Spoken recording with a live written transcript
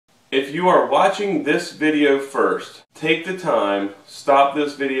If you are watching this video first, take the time, stop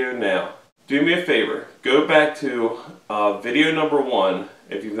this video now. Do me a favor, go back to video number 1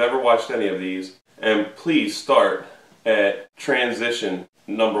 if you've never watched any of these, and please start at transition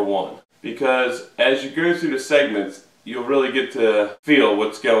number 1. Because as you go through the segments, you'll really get to feel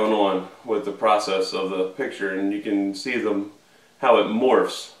what's going on with the process of the picture, and you can see them, how it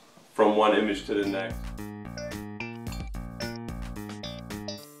morphs from one image to the next.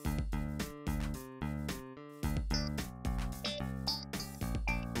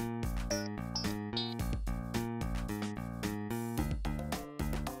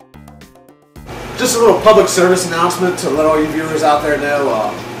 Just a little public service announcement to let all you viewers out there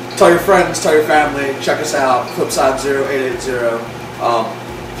know. Tell your friends, tell your family, check us out, Flipside 0880.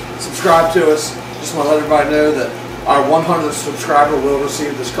 Subscribe to us. Just want to let everybody know that our 100th subscriber will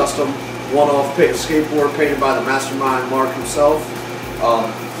receive this custom one-off skateboard painted by the mastermind Mark himself.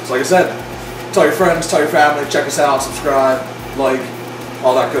 So like I said, tell your friends, tell your family, check us out, subscribe, like,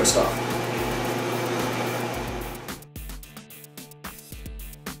 all that good stuff.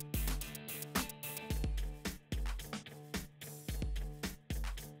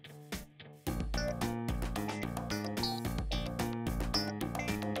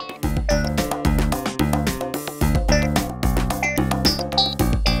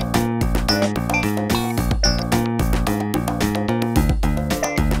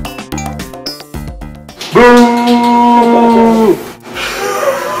 Boo!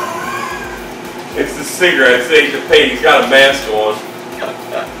 It's the cigarette, it's the paint, he's got a mask on.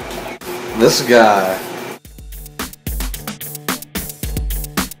 This guy.